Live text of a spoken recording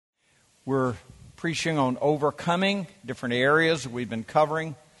We're preaching on overcoming different areas we've been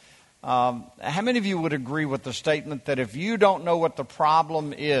covering. How many of you would agree with the statement that if you don't know what the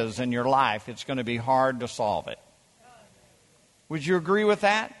problem is in your life, it's going to be hard to solve it? Would you agree with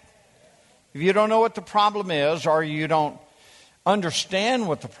that? If you don't know what the problem is, or you don't understand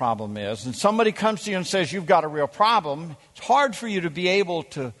what the problem is, and somebody comes to you and says you've got a real problem, it's hard for you to be able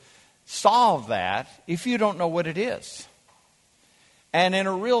to solve that if you don't know what it is. And in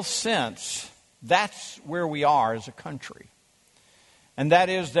a real sense, that's where we are as a country. And that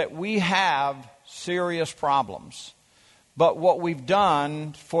is that we have serious problems. But what we've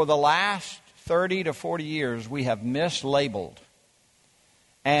done for the last 30 to 40 years, we have mislabeled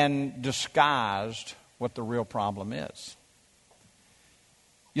and disguised what the real problem is.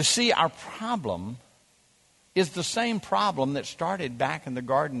 You see, our problem is the same problem that started back in the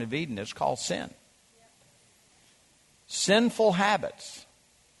Garden of Eden. It's called sin. Sinful habits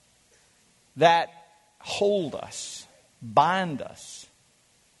that hold us, bind us,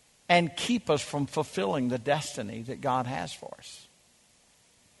 and keep us from fulfilling the destiny that God has for us.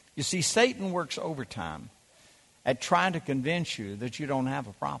 You see, Satan works overtime at trying to convince you that you don't have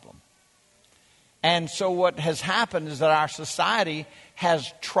a problem. And so what has happened is that our society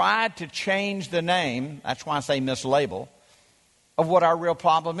has tried to change the name, that's why I say mislabel, of what our real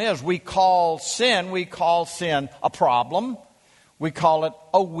problem is. We call sin a problem. We call it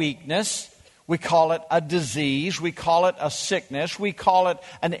a weakness. We call it a disease. We call it a sickness. We call it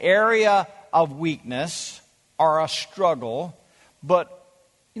an area of weakness or a struggle. But,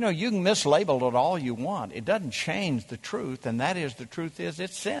 you can mislabel it all you want. It doesn't change the truth, and that is, the truth is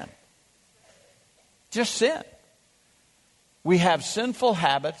it's sin. Just sin. We have sinful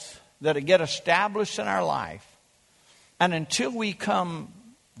habits that get established in our life. And until we come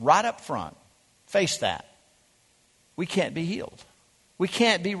right up front, face that, we can't be healed. We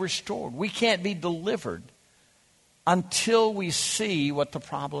can't be restored. We can't be delivered until we see what the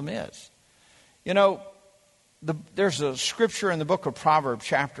problem is. There's a scripture in the book of Proverbs,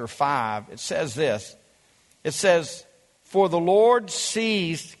 chapter 5. It says this. It says, "For the Lord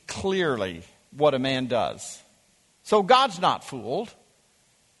sees clearly what a man does." So God's not fooled.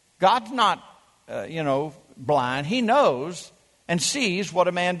 God's not, blind. He knows and sees what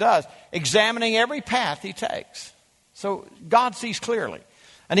a man does, examining every path he takes. So God sees clearly.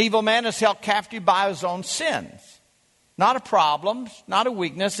 An evil man is held captive by his own sins. Not a problem, not a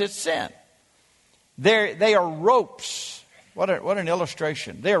weakness, it's sin. They are ropes. What an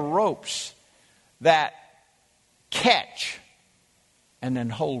illustration. They're ropes that catch and then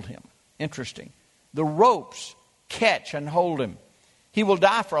hold him. Interesting. The ropes catch and hold him. He will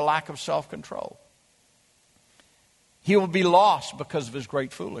die for a lack of self-control. He will be lost because of his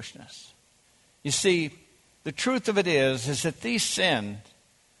great foolishness. You see, the truth of it is that these sins,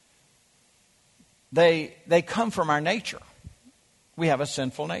 they come from our nature. We have a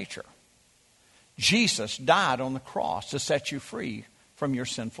sinful nature. Jesus died on the cross to set you free from your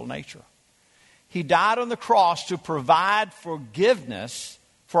sinful nature. He died on the cross to provide forgiveness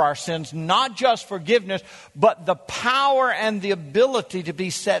for our sins, not just forgiveness, but the power and the ability to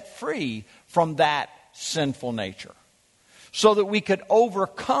be set free from that sinful nature, so that we could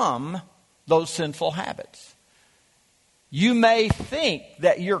overcome those sinful habits. You may think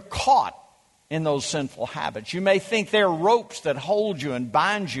that you're caught in those sinful habits. You may think they're ropes that hold you and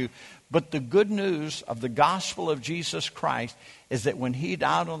bind you. But the good news of the gospel of Jesus Christ is that when He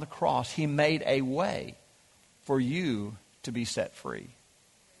died on the cross, He made a way for you to be set free.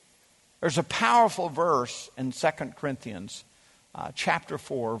 There's a powerful verse in 2 Corinthians chapter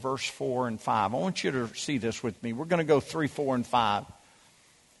 4, verse 4 and 5. I want you to see this with me. We're going to go 3, 4, and 5.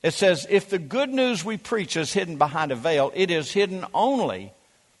 It says, "If the good news we preach is hidden behind a veil, it is hidden only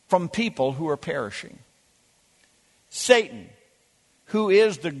from people who are perishing. Satan, who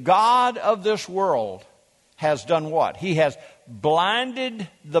is the god of this world, has done what? He has blinded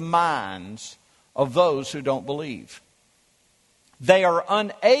the minds of those who don't believe. They are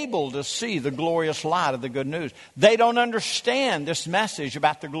unable to see the glorious light of the good news. They don't understand this message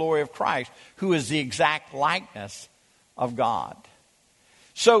about the glory of Christ, who is the exact likeness of God."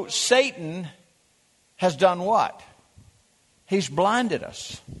 So Satan has done what? He's blinded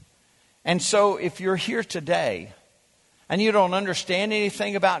us. And so if you're here today and you don't understand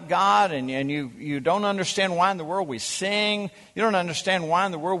anything about God, and you don't understand why in the world we sing, you don't understand why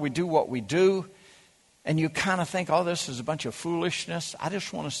in the world we do what we do, and you kind of think, oh, this is a bunch of foolishness, I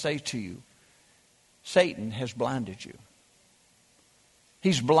just want to say to you, Satan has blinded you.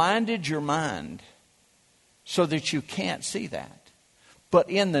 He's blinded your mind so that you can't see that. But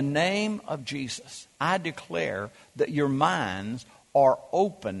in the name of Jesus, I declare that your minds are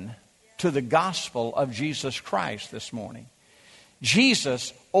open to the gospel of Jesus Christ this morning.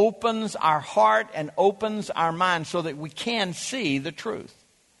 Jesus opens our heart and opens our mind so that we can see the truth.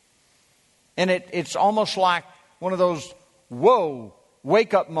 And it's almost like one of those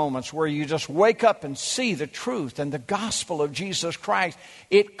wake-up moments where you just wake up and see the truth and the gospel of Jesus Christ.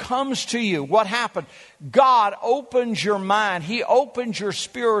 It comes to you. What happened? God opens your mind. He opens your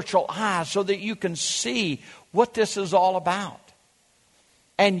spiritual eyes so that you can see what this is all about.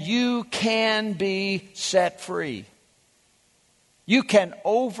 And you can be set free. You can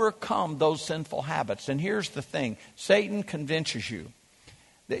overcome those sinful habits. And here's the thing. Satan convinces you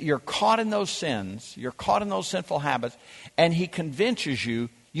that you're caught in those sins, you're caught in those sinful habits, and he convinces you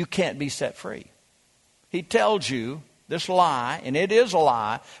you can't be set free. He tells you this lie, and it is a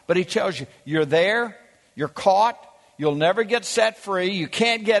lie, but he tells you you're there, you're caught, you'll never get set free, you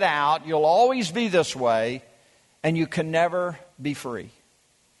can't get out, you'll always be this way, and you can never be free.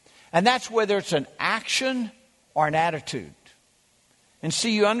 And that's whether it's an action or an attitude. And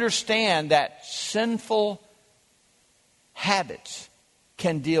see, you understand that sinful habits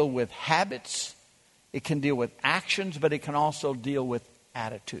can deal with habits, it can deal with actions, but it can also deal with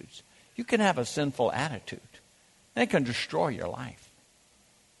attitudes. You can have a sinful attitude, and it can destroy your life.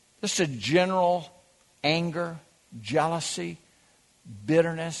 Just a general anger, jealousy,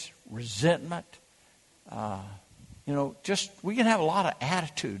 bitterness, resentment. We can have a lot of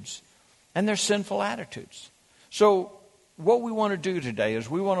attitudes, and they're sinful attitudes. So what we want to do today is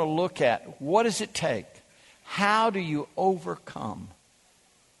we want to look at what does it take? How do you overcome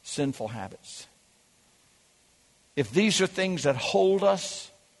sinful habits? If these are things that hold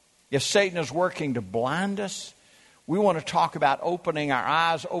us, if Satan is working to blind us, we want to talk about opening our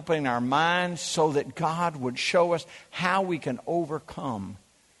eyes, opening our minds so that God would show us how we can overcome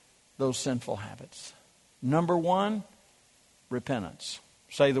those sinful habits. Number one, repentance.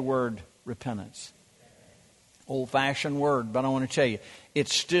 Say the word repentance. Old-fashioned word, but I want to tell you,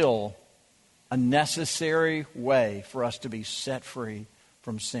 it's still a necessary way for us to be set free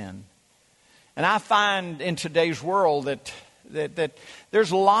from sin. And I find in today's world that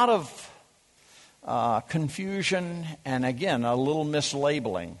there's a lot of confusion and, again, a little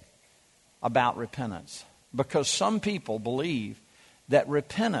mislabeling about repentance. Because some people believe that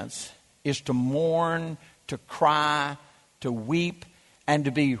repentance is to mourn, to cry, to weep, and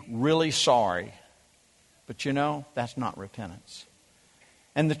to be really sorry. But that's not repentance.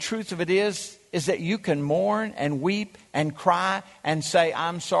 And the truth of it is that you can mourn and weep and cry and say,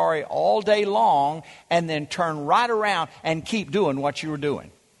 I'm sorry all day long, and then turn right around and keep doing what you were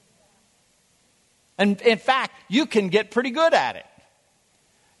doing. And in fact, you can get pretty good at it.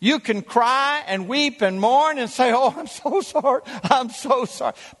 You can cry and weep and mourn and say, oh, I'm so sorry. I'm so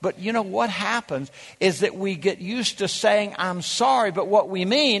sorry. But what happens is that we get used to saying, I'm sorry. But what we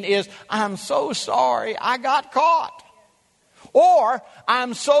mean is, I'm so sorry I got caught. Or,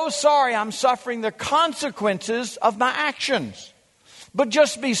 I'm so sorry I'm suffering the consequences of my actions. But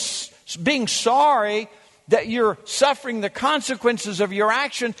just being sorry that you're suffering the consequences of your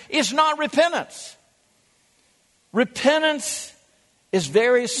action is not repentance. Repentance is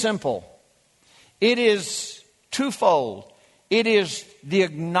very simple. It is twofold. It is the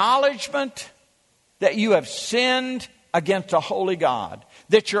acknowledgement that you have sinned against a holy God,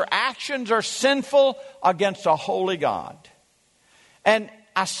 that your actions are sinful against a holy God. And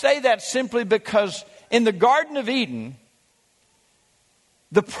I say that simply because in the Garden of Eden,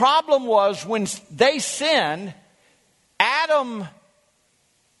 the problem was when they sinned, Adam,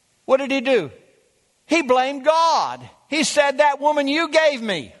 what did he do? He blamed God. He said, that woman you gave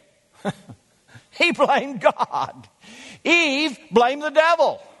me. He blamed God. Eve blamed the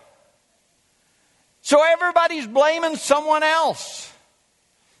devil. So everybody's blaming someone else.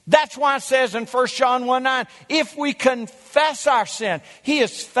 That's why it says in 1 John 1:9, if we confess our sin, He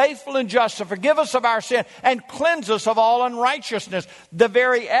is faithful and just to forgive us of our sin and cleanse us of all unrighteousness. The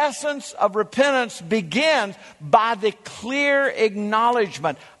very essence of repentance begins by the clear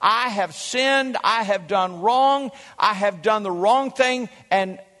acknowledgement. I have sinned, I have done wrong, I have done the wrong thing,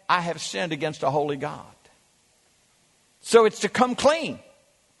 and I have sinned against a holy God. So it's to come clean.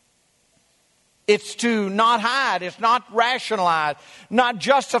 It's to not hide. It's not rationalize, not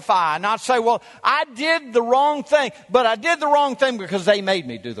justify, not say, well, I did the wrong thing, but I did the wrong thing because they made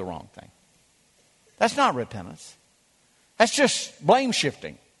me do the wrong thing. That's not repentance. That's just blame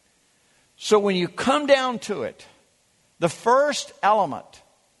shifting. So when you come down to it, the first element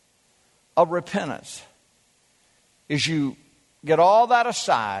of repentance is you get all that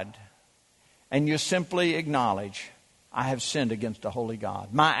aside and you simply acknowledge, I have sinned against a holy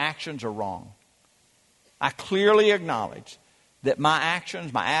God. My actions are wrong. I clearly acknowledge that my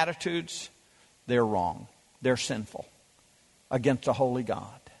actions, my attitudes, they're wrong. They're sinful against a holy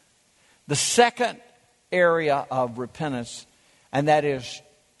God. The second area of repentance, and that is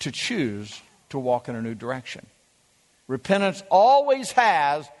to choose to walk in a new direction. Repentance always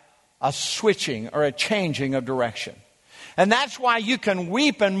has a switching or a changing of direction. And that's why you can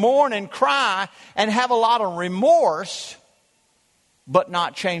weep and mourn and cry and have a lot of remorse, but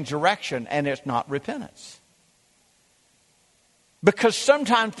not change direction, and it's not repentance. Because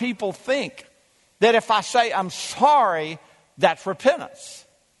sometimes people think that if I say I'm sorry, that's repentance.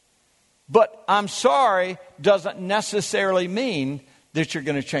 But I'm sorry doesn't necessarily mean that you're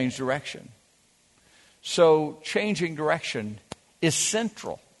going to change direction. So changing direction is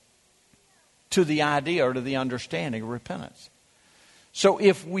central to the idea or to the understanding of repentance. So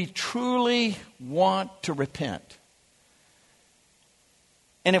if we truly want to repent,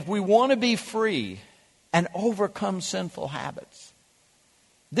 and if we want to be free and overcome sinful habits,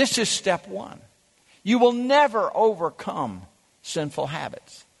 this is step one. You will never overcome sinful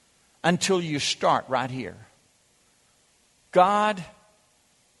habits until you start right here. God,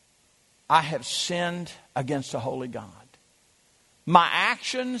 I have sinned against a holy God. My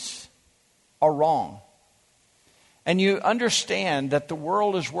actions are wrong. And you understand that the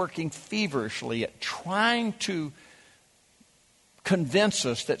world is working feverishly at trying to convince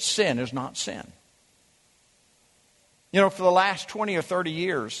us that sin is not sin. You know, for the last 20 or 30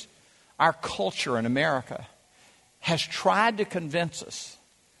 years, our culture in America has tried to convince us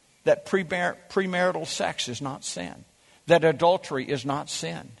that premarital sex is not sin, that adultery is not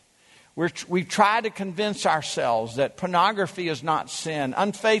sin. We've tried to convince ourselves that pornography is not sin,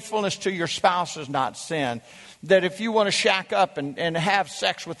 unfaithfulness to your spouse is not sin, that if you want to shack up and have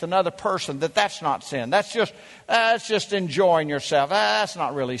sex with another person, that's not sin. That's just enjoying yourself. That's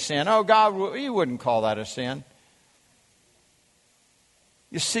not really sin. Oh, God, you wouldn't call that a sin.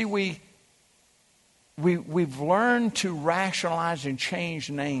 You see, we've learned to rationalize and change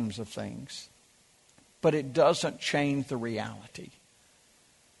names of things, but it doesn't change the reality.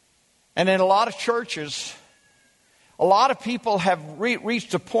 And in a lot of churches, a lot of people have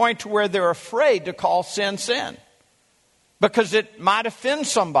reached a point to where they're afraid to call sin, sin, because it might offend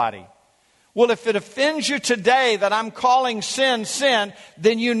somebody. Well, if it offends you today that I'm calling sin, sin,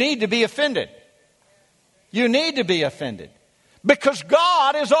 then you need to be offended. You need to be offended. Because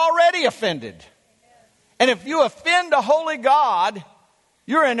God is already offended. And if you offend a holy God,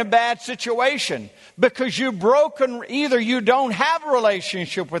 you're in a bad situation. Because you've broken, either you don't have a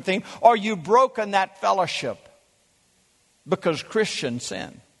relationship with Him, or you've broken that fellowship. Because Christians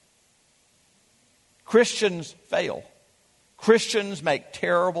sin. Christians fail. Christians make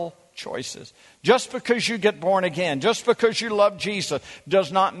terrible choices. Just because you get born again, just because you love Jesus,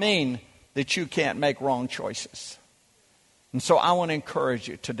 does not mean that you can't make wrong choices. And so I want to encourage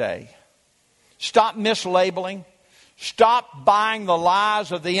you today. Stop mislabeling. Stop buying the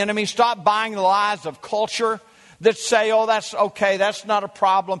lies of the enemy. Stop buying the lies of culture that say, oh, that's okay, that's not a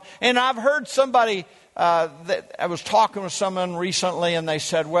problem. And I've heard somebody, I was talking with someone recently, and they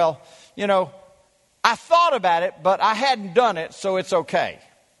said, well, you know, I thought about it, but I hadn't done it, so it's okay.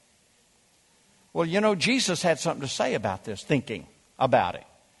 Well, you know, Jesus had something to say about this, thinking about it.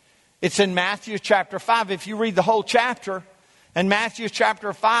 It's in Matthew chapter 5. If you read the whole chapter, in Matthew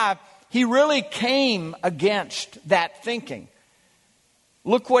chapter 5, He really came against that thinking.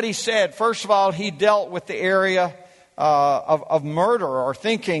 Look what He said. First of all, He dealt with the area of murder, or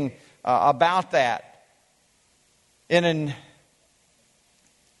thinking about that. And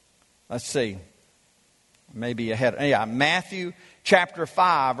let's see, maybe ahead. Yeah, Matthew chapter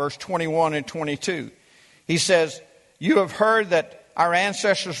 5, verse 21 and 22. He says, you have heard that our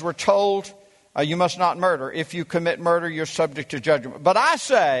ancestors were told, you must not murder. If you commit murder, you're subject to judgment. But I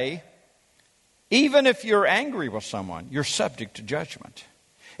say, even if you're angry with someone, you're subject to judgment.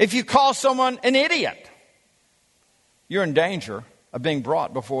 If you call someone an idiot, you're in danger of being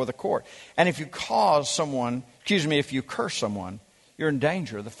brought before the court. And if you if you curse someone, you're in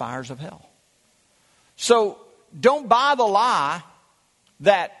danger of the fires of hell. So don't buy the lie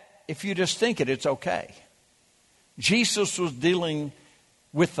that if you just think it, it's okay. Jesus was dealing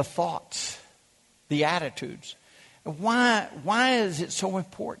with the thoughts, the attitudes. Why is it so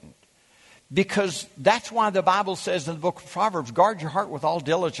important? Because that's why the Bible says in the book of Proverbs, guard your heart with all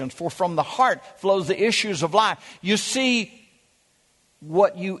diligence, for from the heart flows the issues of life. You see,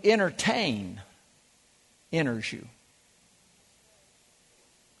 what you entertain enters you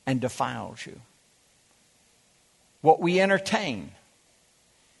and defiles you. What we entertain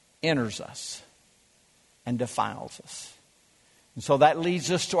enters us and defiles us. And so that leads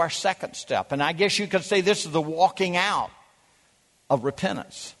us to our second step. And I guess you could say this is the walking out of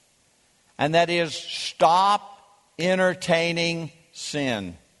repentance. And that is, stop entertaining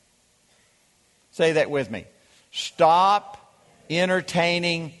sin. Say that with me. Stop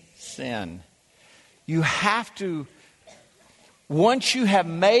entertaining sin. You have to, once you have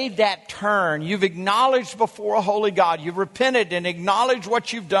made that turn, you've acknowledged before a holy God, you've repented and acknowledged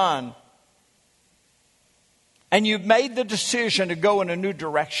what you've done, and you've made the decision to go in a new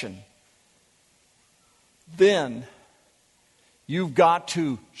direction, then you've got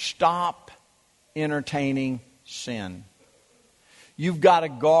to stop entertaining sin. You've got to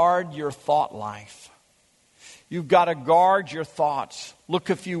guard your thought life. You've got to guard your thoughts. Look,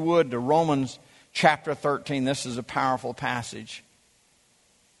 if you would, to Romans chapter 13. This is a powerful passage.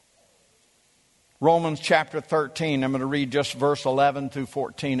 Romans chapter 13, I'm going to read just verse 11 through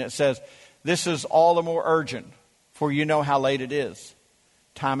 14. It says, "This is all the more urgent, for you know how late it is.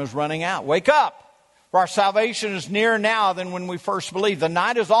 Time is running out. Wake up, for our salvation is nearer now than when we first believed. The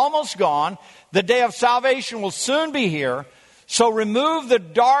night is almost gone. The day of salvation will soon be here. So remove the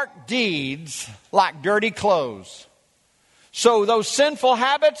dark deeds like dirty clothes." So those sinful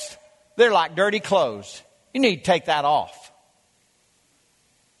habits, they're like dirty clothes. You need to take that off.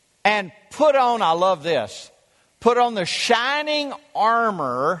 And put on, I love this, put on the shining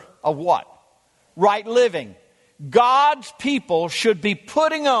armor of what? Right living. God's people should be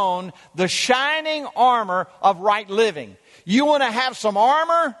putting on the shining armor of right living. You want to have some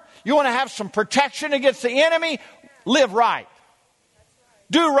armor? You want to have some protection against the enemy? Live right.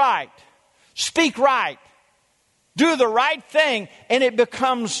 Do right. Speak right. Do the right thing, and it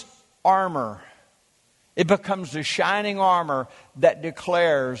becomes armor. It becomes the shining armor that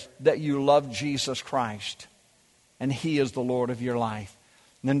declares that you love Jesus Christ and He is the Lord of your life.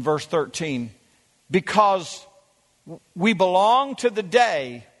 And then verse 13, because we belong to the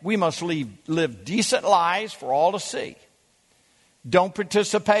day, we must live decent lives for all to see. Don't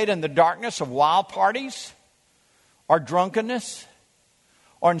participate in the darkness of wild parties or drunkenness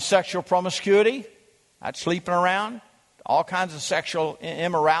or in sexual promiscuity. That's sleeping around. All kinds of sexual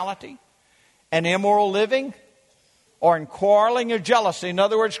immorality and immoral living, or in quarreling or jealousy. In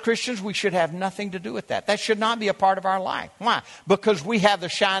other words, Christians, we should have nothing to do with that. That should not be a part of our life. Why? Because we have the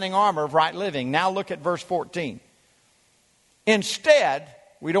shining armor of right living. Now look at verse 14. Instead,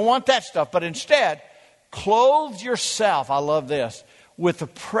 we don't want that stuff, but instead, clothe yourself, I love this, with the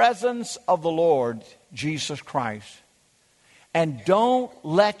presence of the Lord Jesus Christ. And don't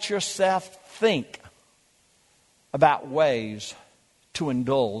let yourself think about ways to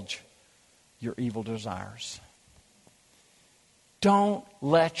indulge your evil desires. Don't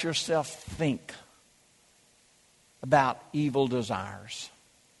let yourself think about evil desires.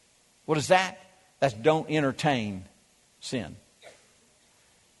 What is that? That's don't entertain sin.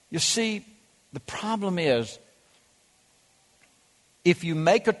 You see, the problem is, if you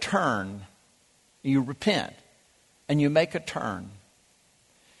make a turn, you repent, and you make a turn,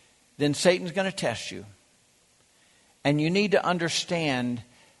 then Satan's going to test you. And you need to understand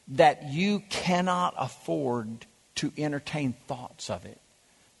that you cannot afford to entertain thoughts of it.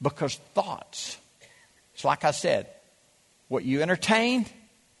 Because thoughts, it's like I said, what you entertain,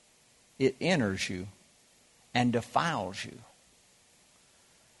 it enters you and defiles you.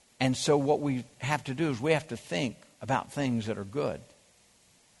 And so what we have to do is we have to think about things that are good.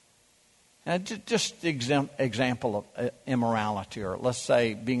 And just the example of immorality, or let's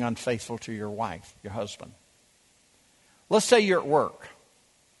say being unfaithful to your wife, your husband. Let's say you're at work,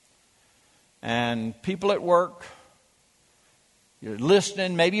 and people at work, you're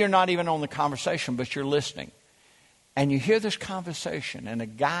listening. Maybe you're not even on the conversation, but you're listening. And you hear this conversation, and a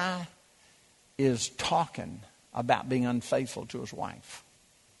guy is talking about being unfaithful to his wife.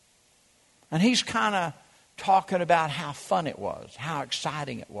 And he's kind of talking about how fun it was, how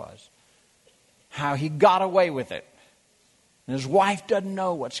exciting it was, how he got away with it. And his wife doesn't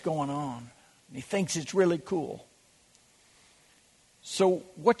know what's going on. And he thinks it's really cool. So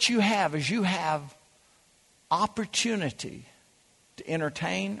what you have is you have opportunity to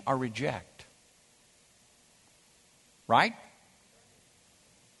entertain or reject. Right?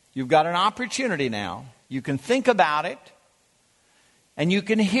 You've got an opportunity now. You can think about it, and you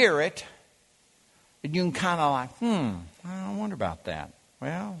can hear it, and you can kind of like, I wonder about that.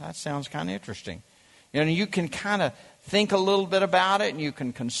 Well, that sounds kind of interesting. You know, you can kind of think a little bit about it, and you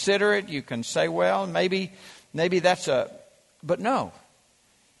can consider it. You can say, well, maybe that's but no.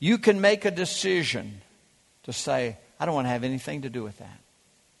 You can make a decision to say, I don't want to have anything to do with that.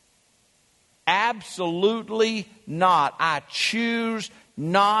 Absolutely not. I choose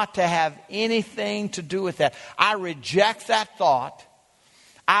not to have anything to do with that. I reject that thought.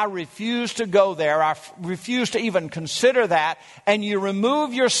 I refuse to go there. I refuse to even consider that. And you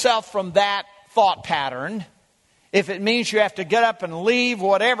remove yourself from that thought pattern. If it means you have to get up and leave,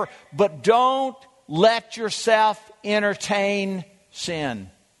 whatever. But don't let yourself entertain sin.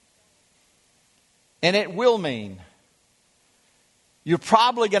 And it will mean you're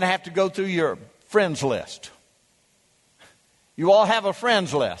probably going to have to go through your friends list. You all have a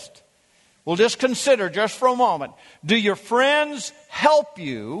friends list. Well, just consider just for a moment. Do your friends help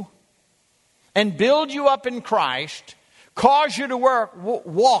you and build you up in Christ, cause you to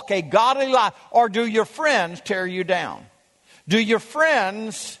walk a godly life, or do your friends tear you down? Do your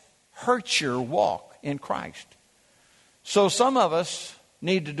friends hurt your walk in Christ? So some of us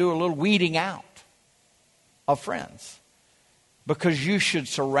need to do a little weeding out of friends, because you should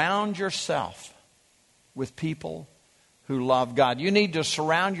surround yourself with people who love God. You need to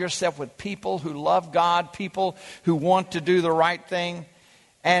surround yourself with people who love God, people who want to do the right thing.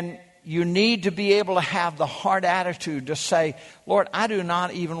 And you need to be able to have the hard attitude to say, Lord, I do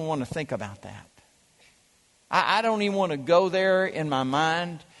not even want to think about that. I don't even want to go there in my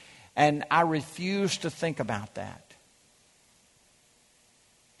mind, and I refuse to think about that.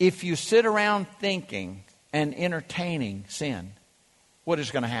 If you sit around thinking and entertaining sin, what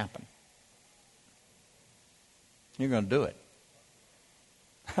is going to happen? You're going to do it.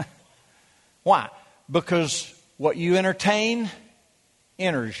 Why? Because what you entertain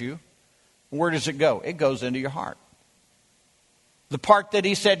enters you. Where does it go? It goes into your heart. The part that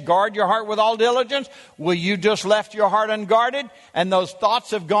he said, guard your heart with all diligence. Well, you just left your heart unguarded, and those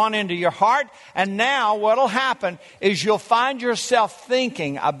thoughts have gone into your heart. And now what will happen is you'll find yourself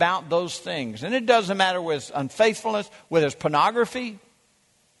thinking about those things. And it doesn't matter whether it's unfaithfulness, whether it's pornography,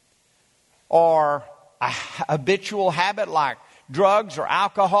 or a habitual habit like drugs or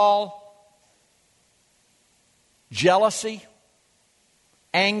alcohol, jealousy,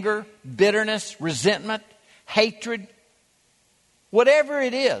 anger, bitterness, resentment, hatred. Whatever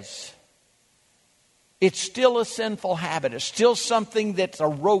it is, it's still a sinful habit. It's still something that's a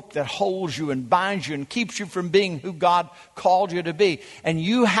rope that holds you and binds you and keeps you from being who God called you to be. And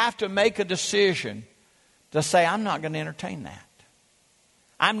you have to make a decision to say, I'm not going to entertain that.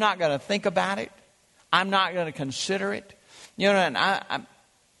 I'm not going to think about it. I'm not going to consider it. You know, and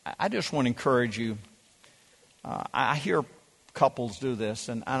I just want to encourage you. I hear couples do this,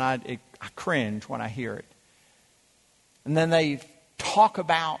 and I cringe when I hear it. And then they talk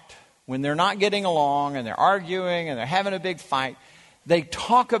about when they're not getting along and they're arguing and they're having a big fight, they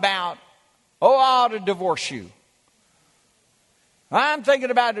talk about, oh, I ought to divorce you. I'm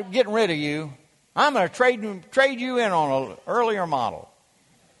thinking about getting rid of you. I'm going to trade you in on an earlier model.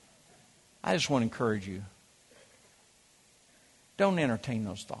 I just want to encourage you. Don't entertain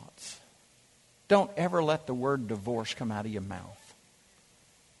those thoughts. Don't ever let the word divorce come out of your mouth.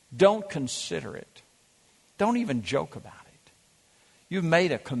 Don't consider it. Don't even joke about it. You've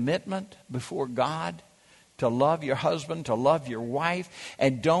made a commitment before God to love your husband, to love your wife,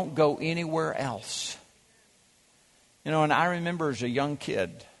 and don't go anywhere else. You know, and I remember as a young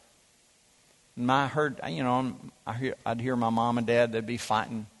kid, and I'd hear my mom and dad, they'd be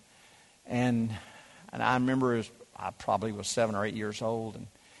fighting. And I remember I probably was 7 or 8 years old.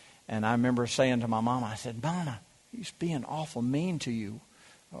 And I remember saying to my mom, I said, Mama, he's being awful mean to you.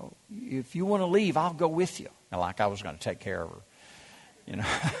 Oh, if you want to leave, I'll go with you. And like I was going to take care of her. You know,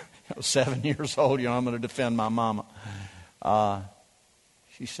 I was 7 years old. You know, I'm going to defend my mama.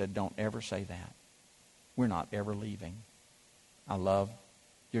 She said, don't ever say that. We're not ever leaving. I love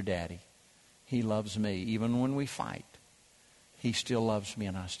your daddy. He loves me. Even when we fight, he still loves me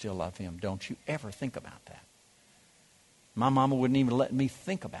and I still love him. Don't you ever think about that. My mama wouldn't even let me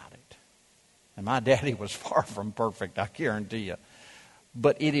think about it. And my daddy was far from perfect, I guarantee you.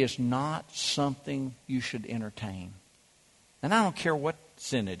 But it is not something you should entertain. And I don't care what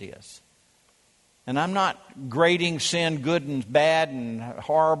sin it is. And I'm not grading sin good and bad and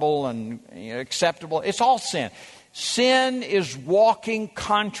horrible and acceptable. It's all sin. Sin is walking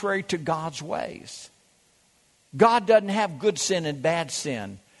contrary to God's ways. God doesn't have good sin and bad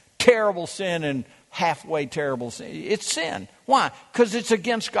sin, terrible sin and halfway terrible sin. It's sin. Why? Because it's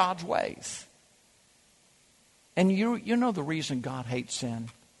against God's ways. And you know the reason God hates sin?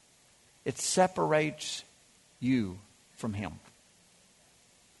 It separates you from him.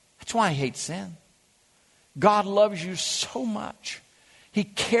 That's why he hates sin. God loves you so much. He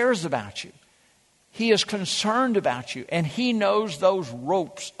cares about you. He is concerned about you. And he knows those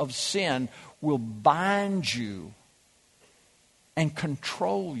ropes of sin will bind you and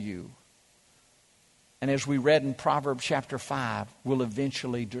control you. And as we read in Proverbs chapter 5, will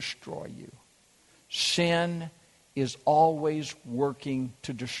eventually destroy you. Sin is always working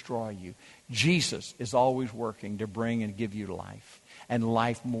to destroy you. Jesus is always working to bring and give you life, and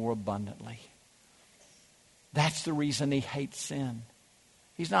life more abundantly. That's the reason he hates sin.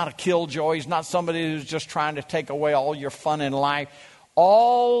 He's not a killjoy. He's not somebody who's just trying to take away all your fun in life.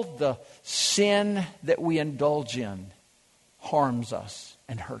 All the sin that we indulge in harms us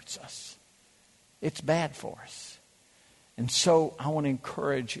and hurts us. It's bad for us. And so I want to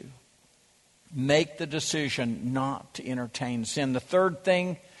encourage you. Make the decision not to entertain sin. The third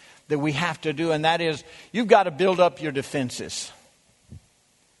thing that we have to do, and that is, you've got to build up your defenses.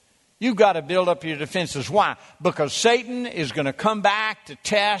 You've got to build up your defenses. Why? Because Satan is going to come back to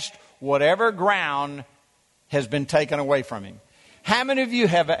test whatever ground has been taken away from him. How many of you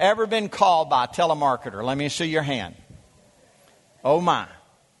have ever been called by a telemarketer? Let me see your hand. Oh my.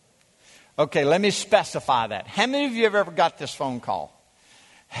 Okay, let me specify that. How many of you have ever got this phone call?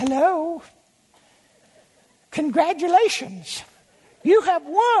 Hello. Congratulations. You have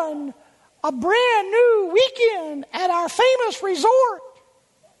won a brand new weekend at our famous resort.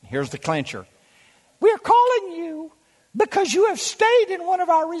 Here's the clincher. We're calling you because you have stayed in one of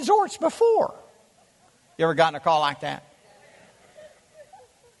our resorts before. You ever gotten a call like that?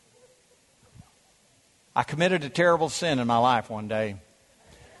 I committed a terrible sin in my life one day.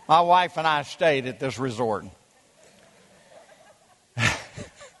 My wife and I stayed at this resort.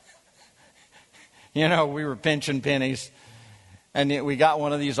 You know, we were pinching pennies. And we got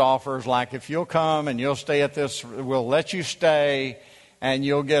one of these offers like, if you'll come and you'll stay at this, we'll let you stay and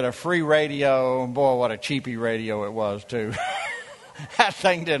you'll get a free radio. Boy, what a cheapy radio it was, too. That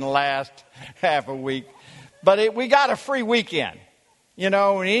thing didn't last half a week. But we got a free weekend. You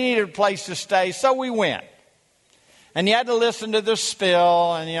know, and he needed a place to stay, so we went. And you had to listen to the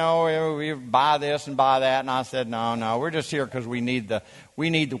spill, and, you know, we buy this and buy that. And I said, no, we're just here because we need the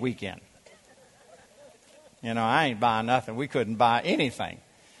weekend. You know, I ain't buying nothing. We couldn't buy anything.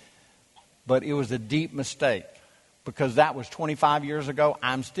 But it was a deep mistake because that was 25 years ago.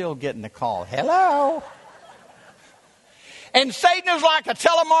 I'm still getting the call. Hello. And Satan is like a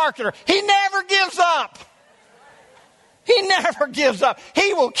telemarketer. He never gives up. He never gives up.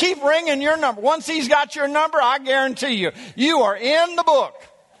 He will keep ringing your number. Once he's got your number, I guarantee you, you are in the book.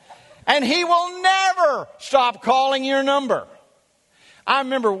 And he will never stop calling your number. I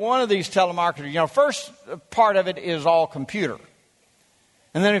remember one of these telemarketers, you know, first part of it is all computer.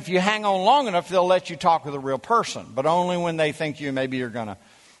 And then if you hang on long enough, they'll let you talk with a real person, but only when they think maybe you're going to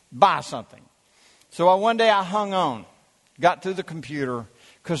buy something. So one day I hung on, got through the computer,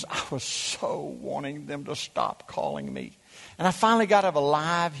 because I was so wanting them to stop calling me. And I finally got of a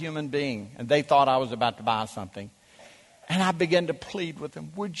live human being, and they thought I was about to buy something. And I began to plead with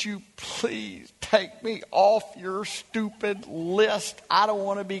them, would you please take me off your stupid list? I don't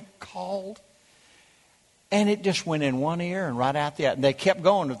want to be called. And it just went in one ear and right out the other. And they kept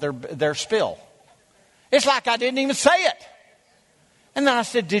going with their spill. It's like I didn't even say it. And then I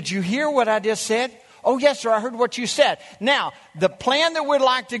said, did you hear what I just said? Oh, yes, sir, I heard what you said. Now, the plan that we'd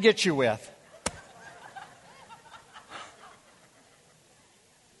like to get you with.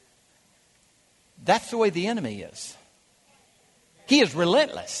 That's the way the enemy is. He is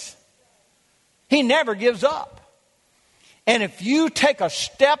relentless. He never gives up. And if you take a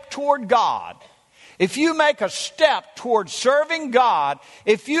step toward God, if you make a step toward serving God,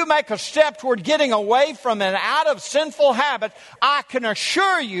 if you make a step toward getting away from and out of sinful habits, I can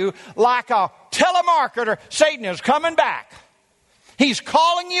assure you, like a telemarketer, Satan is coming back. He's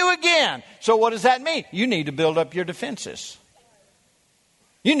calling you again. So what does that mean? You need to build up your defenses.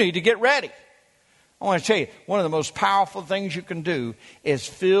 You need to get ready. I want to tell you, one of the most powerful things you can do is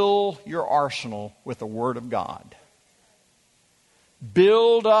fill your arsenal with the Word of God.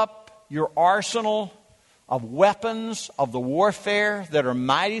 Build up your arsenal of weapons of the warfare that are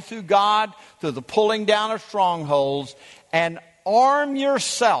mighty through God, through the pulling down of strongholds, and arm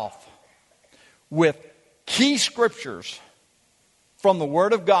yourself with key scriptures from the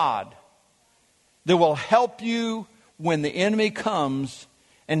Word of God that will help you when the enemy comes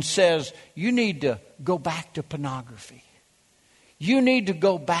and says, you need to go back to pornography. You need to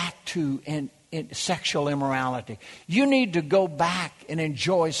go back to sexual immorality. You need to go back and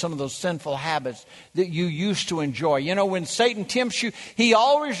enjoy some of those sinful habits that you used to enjoy. You know, when Satan tempts you, he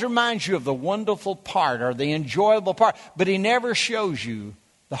always reminds you of the wonderful part or the enjoyable part, but he never shows you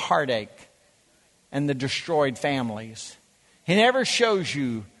the heartache and the destroyed families. He never shows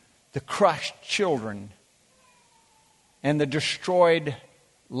you the crushed children and the destroyed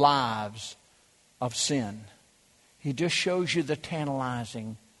lives of sin. He just shows you the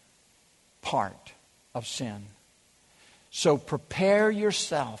tantalizing part of sin. So prepare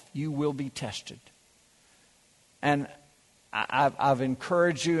yourself. You will be tested. And I've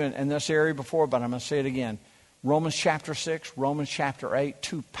encouraged you in this area before, but I'm going to say it again. Romans chapter 6, Romans chapter 8,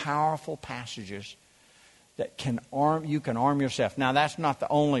 two powerful passages that you can arm yourself. Now, that's not the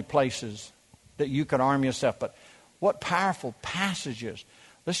only places that you can arm yourself, but what powerful passages.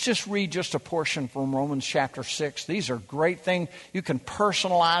 Let's just read just a portion from Romans chapter 6. These are great things. You can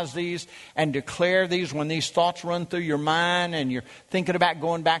personalize these and declare these when these thoughts run through your mind and you're thinking about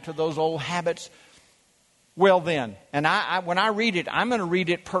going back to those old habits. Well then, and when I read it, I'm going to read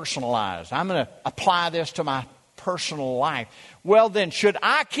it personalized. I'm going to apply this to my personal life. Well then, should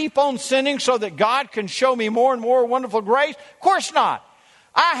I keep on sinning so that God can show me more and more wonderful grace? Of course not.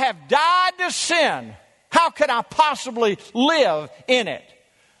 I have died to sin. How can I possibly live in it?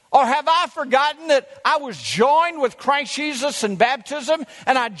 Or have I forgotten that I was joined with Christ Jesus in baptism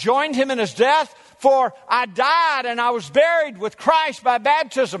and I joined him in his death? For I died and I was buried with Christ by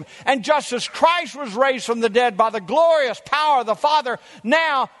baptism. And just as Christ was raised from the dead by the glorious power of the Father,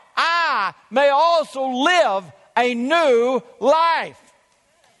 now I may also live a new life.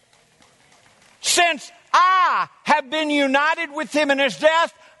 Since I have been united with him in his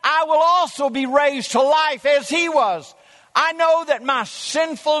death, I will also be raised to life as he was. I know that my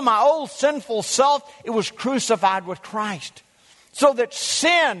old sinful self, it was crucified with Christ, so that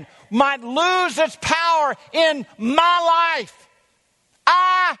sin might lose its power in my life.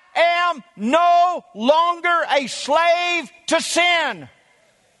 I am no longer a slave to sin.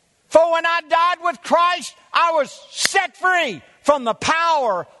 For when I died with Christ, I was set free from the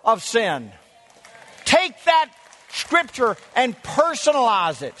power of sin. Take that scripture and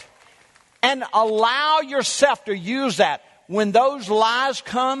personalize it. And allow yourself to use that. When those lies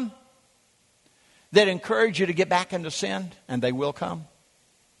come that encourage you to get back into sin, and they will come,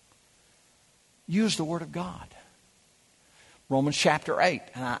 use the Word of God. Romans chapter 8.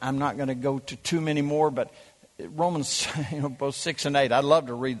 And I'm not going to go to too many more, but Romans, both 6 and 8. I'd love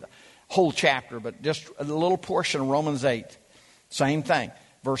to read the whole chapter, but just a little portion of Romans 8. Same thing.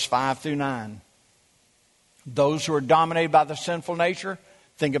 Verse 5 through 9. Those who are dominated by the sinful nature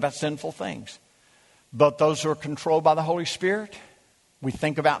think about sinful things. But those who are controlled by the Holy Spirit, we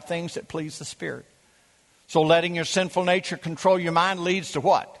think about things that please the Spirit. So letting your sinful nature control your mind leads to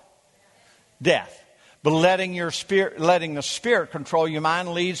what? Death. But letting the Spirit control your mind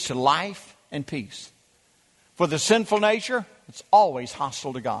leads to life and peace. For the sinful nature, it's always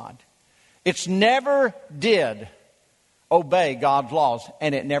hostile to God. It's never did obey God's laws,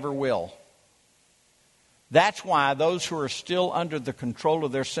 and it never will. That's why those who are still under the control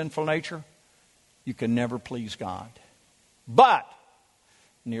of their sinful nature, you can never please God. But,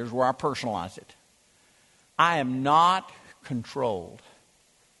 and here's where I personalize it, I am not controlled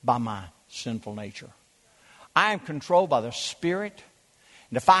by my sinful nature. I am controlled by the Spirit.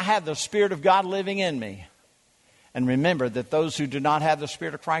 And if I have the Spirit of God living in me, and remember that those who do not have the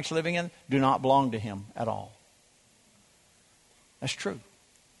Spirit of Christ living in do not belong to him at all. That's true.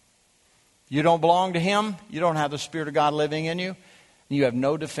 You don't belong to him, you don't have the Spirit of God living in you, and you have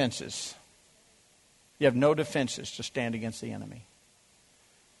no defenses. You have no defenses to stand against the enemy.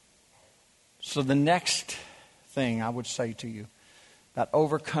 So the next thing I would say to you about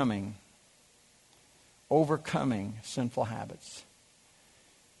overcoming sinful habits,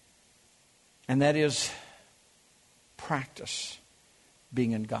 and that is practice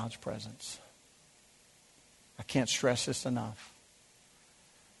being in God's presence. I can't stress this enough.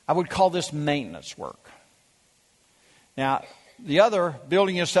 I would call this maintenance work. Now, the other,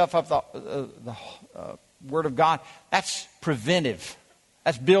 building yourself up the Word of God, that's preventive.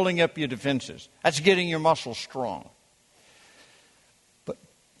 That's building up your defenses. That's getting your muscles strong. But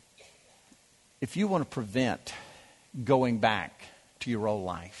if you want to prevent going back to your old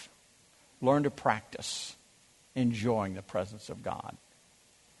life, learn to practice enjoying the presence of God.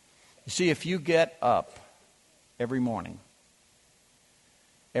 You see, if you get up every morning,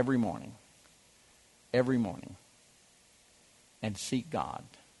 and seek God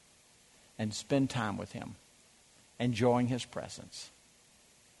and spend time with him, enjoying his presence,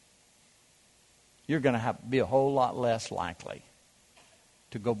 you're going to be a whole lot less likely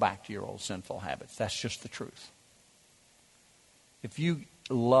to go back to your old sinful habits. That's just the truth. If you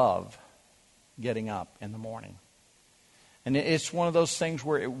love getting up in the morning, and it's one of those things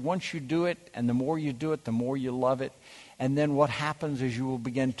where once you do it, and the more you do it, the more you love it. And then what happens is you will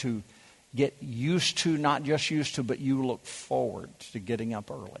begin to get used to, not just used to, but you look forward to getting up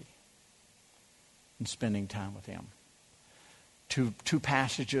early and spending time with him. Two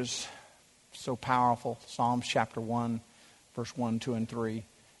passages so powerful. Psalms chapter 1, verse 1, 2, and 3.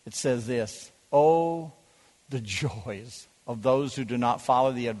 It says this: "Oh, the joys of those who do not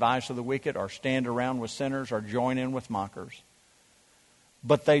follow the advice of the wicked, or stand around with sinners, or join in with mockers.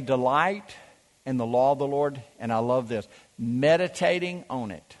 But they delight in the law of the Lord, and I love this, meditating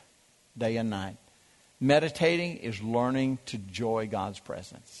on it day and night. Meditating is learning to enjoy God's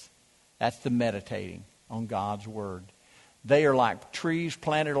presence. That's the meditating on God's Word. They are like trees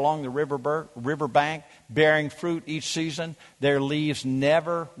planted along the river bank, bearing fruit each season. Their leaves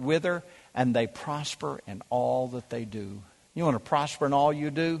never wither, and they prosper in all that they do. You want to prosper in all you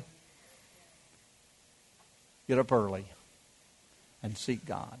do? Get up early and seek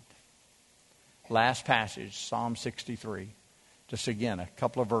God. Last passage, Psalm 63. Just again, a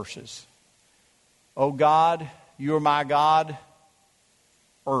couple of verses. O God, you are my God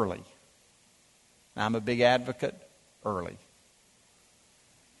early. Now, I'm a big advocate. Early.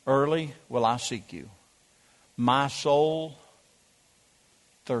 Early will I seek you. My soul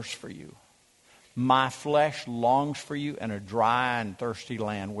thirsts for you. My flesh longs for you in a dry and thirsty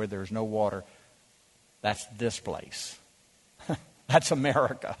land where there's no water. That's this place. That's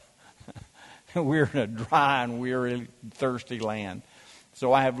America. We're in a dry and weary, thirsty land.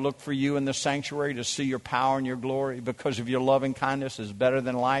 So I have looked for you in the sanctuary to see your power and your glory. Because of your loving kindness is better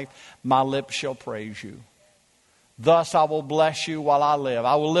than life. My lips shall praise you. Thus I will bless you while I live.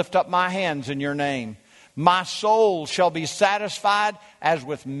 I will lift up my hands in your name. My soul shall be satisfied as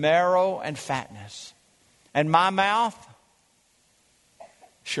with marrow and fatness. And my mouth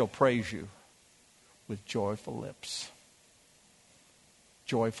shall praise you with joyful lips.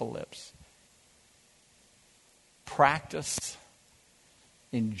 Joyful lips. Practice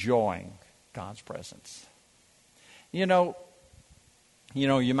enjoying God's presence. You know,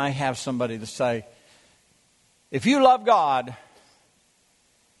 you may have somebody to say, if you love God,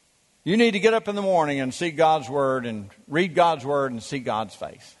 you need to get up in the morning and seek God's Word and read God's Word and see God's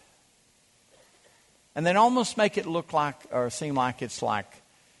face. And then almost make it look like or seem like it's like,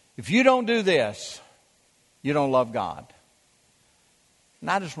 if you don't do this, you don't love God. And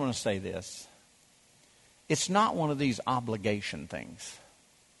I just want to say this. It's not one of these obligation things.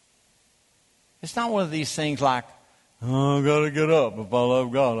 It's not one of these things like, oh, I got to get up. If I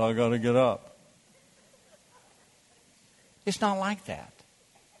love God, I got to get up. It's not like that.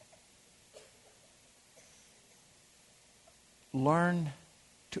 Learn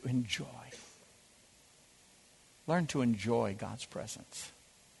to enjoy. Learn to enjoy God's presence.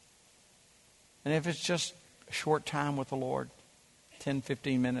 And if it's just a short time with the Lord, 10,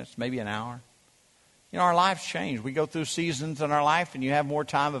 15 minutes, maybe an hour. You know, our lives change. We go through seasons in our life and you have more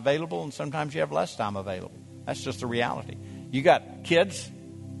time available and sometimes you have less time available. That's just the reality. You got kids?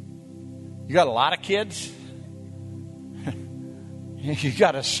 You got a lot of kids? You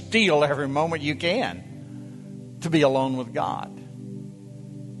got to steal every moment you can to be alone with God.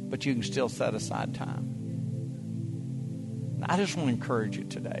 But you can still set aside time. And I just want to encourage you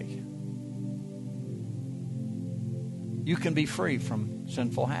today. You can be free from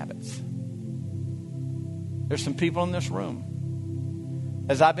sinful habits. There's some people in this room.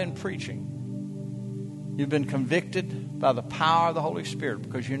 As I've been preaching, you've been convicted by the power of the Holy Spirit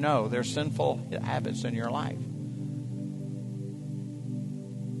because you know there's sinful habits in your life.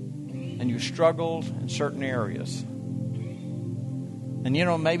 And you struggled in certain areas. And you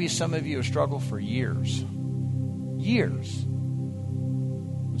know, maybe some of you have struggled for years in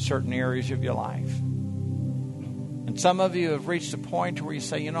certain areas of your life. And some of you have reached a point where you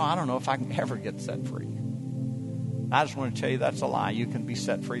say, you know, I don't know if I can ever get set free. I just want to tell you that's a lie. You can be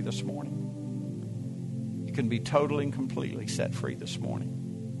set free this morning. You can be totally and completely set free this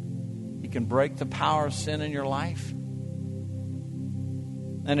morning. You can break the power of sin in your life.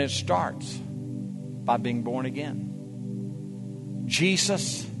 And it starts by being born again.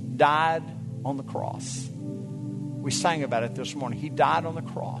 Jesus died on the cross. We sang about it this morning. He died on the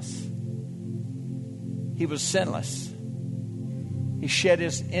cross. He was sinless. He shed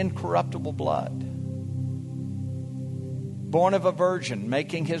his incorruptible blood. Born of a virgin,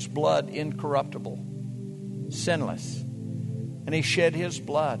 making his blood incorruptible. Sinless. And he shed his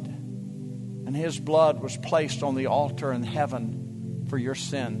blood. And his blood was placed on the altar in heaven for your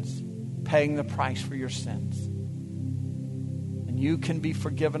sins, paying the price for your sins. And you can be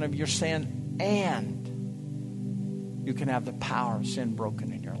forgiven of your sin, and you can have the power of sin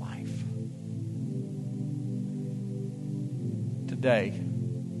broken in your life. Today,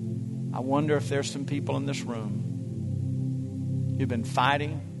 I wonder if there's some people in this room who've been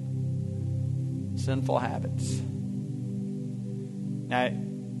fighting sinful habits. Now,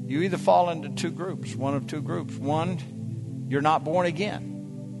 you either fall into two groups, one of two groups. One, you're not born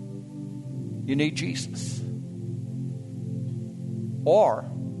again. You need Jesus. Or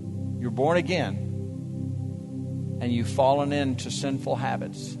you're born again and you've fallen into sinful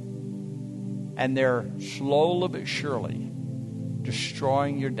habits, and they're slowly but surely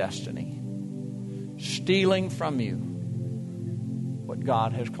destroying your destiny, stealing from you what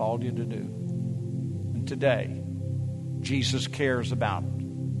God has called you to do. And today, Jesus cares about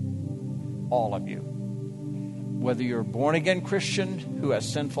all of you. Whether you're a born-again Christian who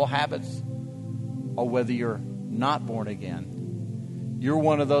has sinful habits, or whether you're not born again, you're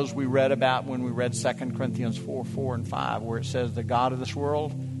one of those we read about when we read 2 Corinthians 4 and 5, where it says, the God of this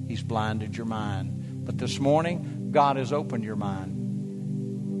world, he's blinded your mind. But this morning, God has opened your mind.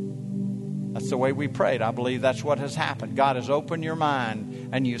 That's the way we prayed. I believe that's what has happened. God has opened your mind,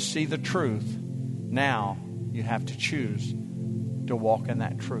 and you see the truth. Now you have to choose to walk in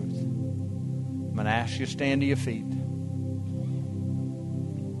that truth. I'm going to ask you to stand to your feet.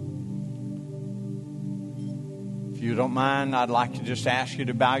 If you don't mind, I'd like to just ask you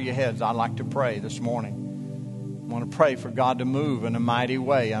to bow your heads. I'd like to pray this morning. I want to pray for God to move in a mighty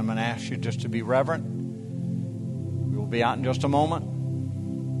way. I'm going to ask you just to be reverent. We will be out in just a moment.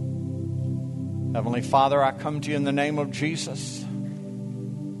 Heavenly Father, I come to you in the name of Jesus.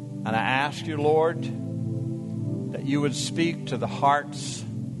 And I ask you, Lord, that you would speak to the hearts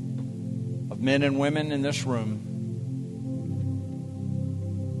of men and women in this room.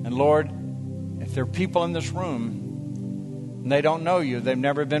 And Lord, if there are people in this room and they don't know you, they've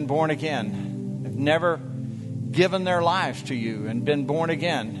never been born again, they've never given their lives to you and been born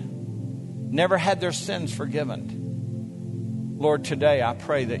again, never had their sins forgiven, Lord, today I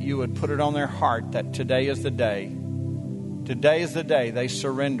pray that you would put it on their heart that today is the day. Today is the day they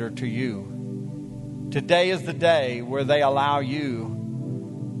surrender to you. Today is the day where they allow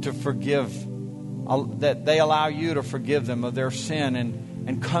you to forgive, that they allow you to forgive them of their sin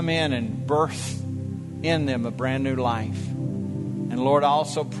and come in and birth in them a brand new life. And Lord, I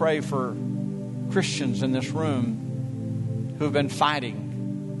also pray for Christians in this room who've been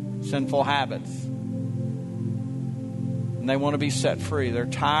fighting sinful habits. And they want to be set free. They're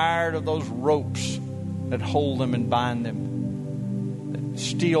tired of those ropes that hold them and bind them, that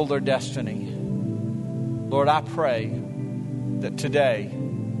steal their destiny. Lord, I pray that today,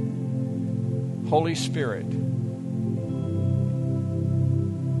 Holy Spirit,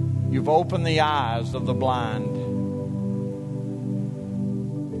 you've opened the eyes of the blind.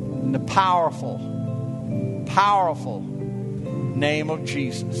 In the powerful, powerful name of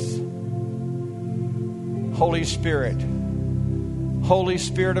Jesus. Holy Spirit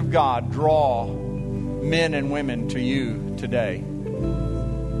of God, draw men and women to you today.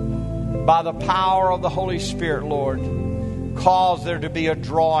 By the power of the Holy Spirit, Lord, cause there to be a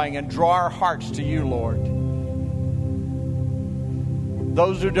drawing and draw our hearts to you, Lord.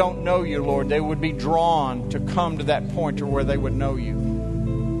 Those who don't know you, Lord, they would be drawn to come to that point to where they would know you.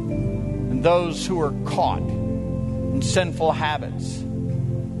 And those who are caught in sinful habits,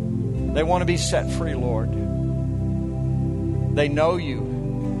 they want to be set free, Lord. They know you,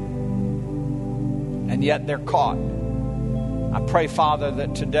 and yet they're caught. I pray, Father,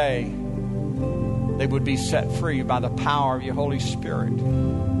 that today they would be set free by the power of your Holy Spirit.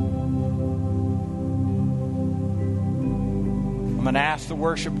 I'm going to ask the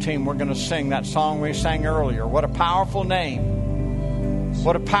worship team, we're going to sing that song we sang earlier. What a powerful name.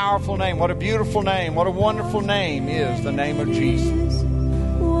 What a powerful name. What a beautiful name. What a wonderful name is the name of Jesus.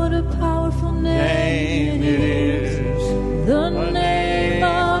 What a powerful name it is. The name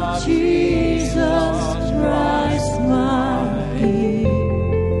of Jesus Christ, my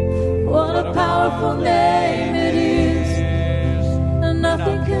King. What a powerful name it is, and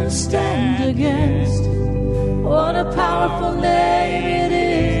nothing can stand against. What a powerful name it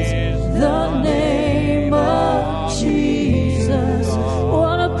is, the name of Jesus.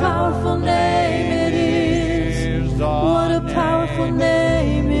 What a powerful name it is. What a powerful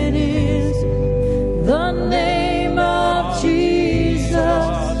name it is, the name of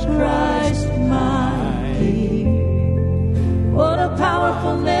Jesus Christ, my King. What a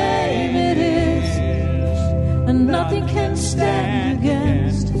powerful name it is, and nothing can stand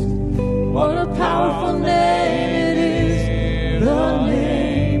against. What a powerful name it is, the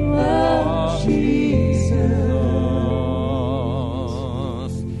name of Jesus.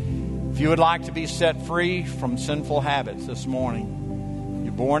 If you would like to be set free from sinful habits this morning,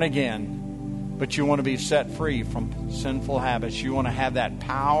 you're born again, but you want to be set free from sinful habits. You want to have that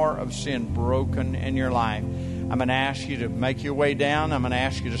power of sin broken in your life. I'm going to ask you to make your way down. I'm going to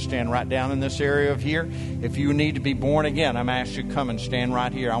ask you to stand right down in this area of here. If you need to be born again, I'm going to ask you to come and stand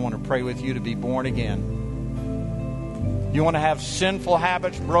right here. I want to pray with you to be born again. You want to have sinful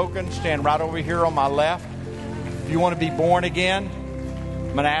habits broken? Stand right over here on my left. If you want to be born again,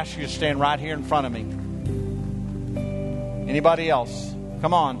 I'm going to ask you to stand right here in front of me. Anybody else?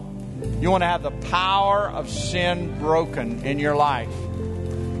 Come on. You want to have the power of sin broken in your life.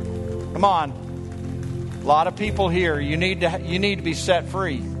 Come on. A lot of people here, you need to be set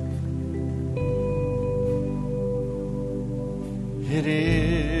free. It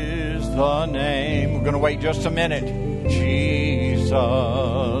is the name. We're going to wait just a minute. Jesus,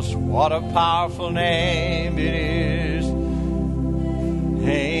 what a powerful name it is.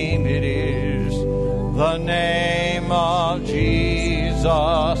 Name it is. The name of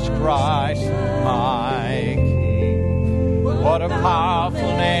Jesus Christ, my King. What a powerful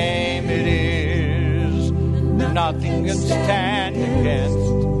name it is. Nothing can stand against.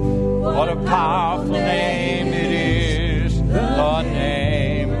 What a powerful name it is. The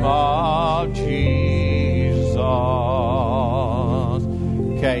name of Jesus.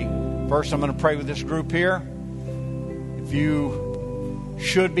 Okay, first I'm going to pray with this group here. If you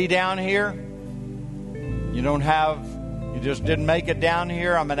should be down here, you just didn't make it down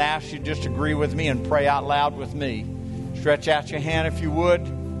here, I'm going to ask you just agree with me and pray out loud with me. Stretch out your hand if you would.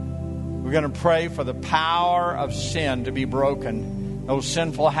 We're going to pray for the power of sin to be broken. Those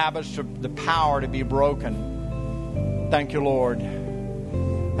sinful habits, the power to be broken. Thank you, Lord.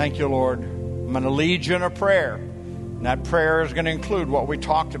 Thank you, Lord. I'm going to lead you in a prayer. And that prayer is going to include what we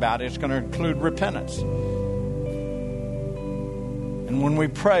talked about. It's going to include repentance. And when we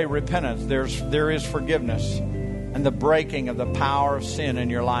pray repentance, there is forgiveness and the breaking of the power of sin in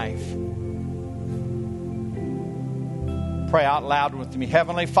your life. Pray out loud with me.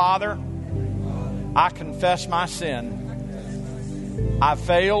 Heavenly Father, I confess my sin. I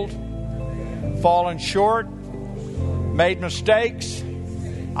failed, fallen short, made mistakes.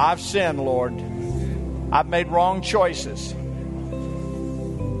 I've sinned, Lord. I've made wrong choices.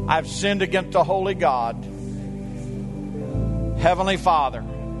 I've sinned against the holy God. Heavenly Father,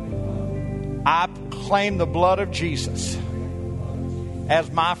 I claim the blood of Jesus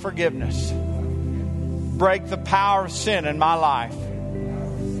as my forgiveness. Break the power of sin in my life.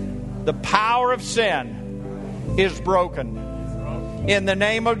 The power of sin is broken in the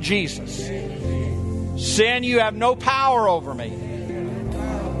name of Jesus. Sin, you have no power over me.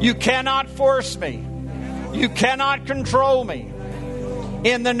 You cannot force me. You cannot control me.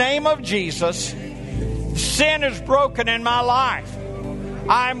 In the name of Jesus, sin is broken in my life.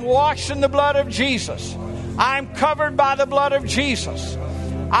 I'm washed in the blood of Jesus. I'm covered by the blood of Jesus.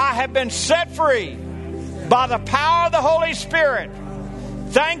 I have been set free by the power of the Holy Spirit.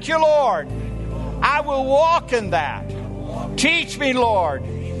 Thank you, Lord. I will walk in that. Teach me, Lord.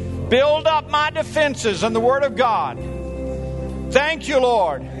 Build up my defenses in the Word of God. Thank you,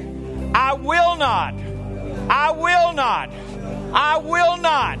 Lord. I will not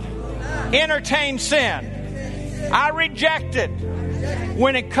entertain sin. I reject it.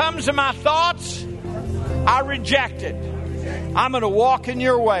 When it comes to my thoughts, I reject it. I'm going to walk in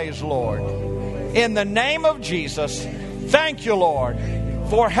your ways, Lord. In the name of Jesus, thank you, Lord,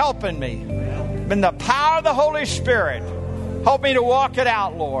 for helping me. In the power of the Holy Spirit, help me to walk it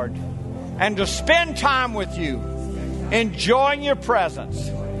out, Lord, and to spend time with you, enjoying your presence.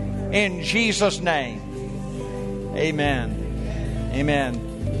 In Jesus' name, amen. Amen.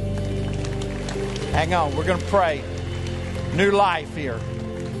 Hang on, we're going to pray new life here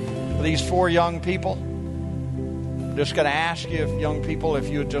for these 4 young people. I'm just going to ask you, young people, if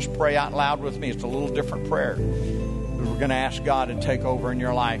you would just pray out loud with me. It's a little different prayer. We're going to ask God to take over in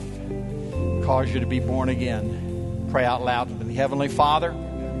your life, cause you to be born again. Pray out loud with me. Heavenly Father,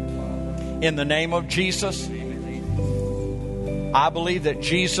 in the name of Jesus, I believe that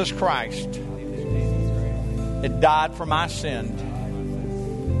Jesus Christ had died for my sin.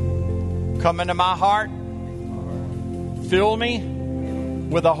 Come into my heart. Fill me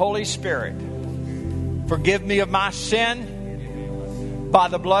with the Holy Spirit. Forgive me of my sin by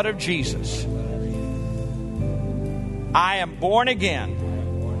the blood of Jesus. I am born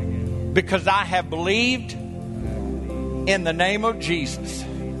again because I have believed in the name of Jesus.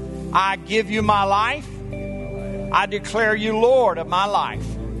 I give you my life. I declare you Lord of my life.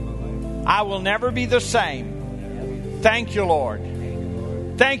 I will never be the same. Thank you, Lord.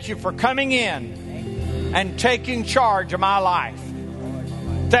 Thank you for coming in and taking charge of my life.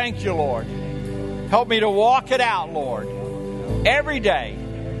 Thank you, Lord. Help me to walk it out, Lord, every day,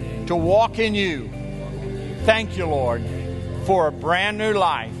 to walk in you. Thank you, Lord, for a brand new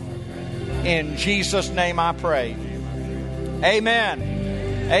life. In Jesus' name I pray.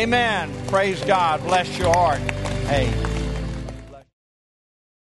 Amen. Amen. Praise God. Bless your heart. Hey.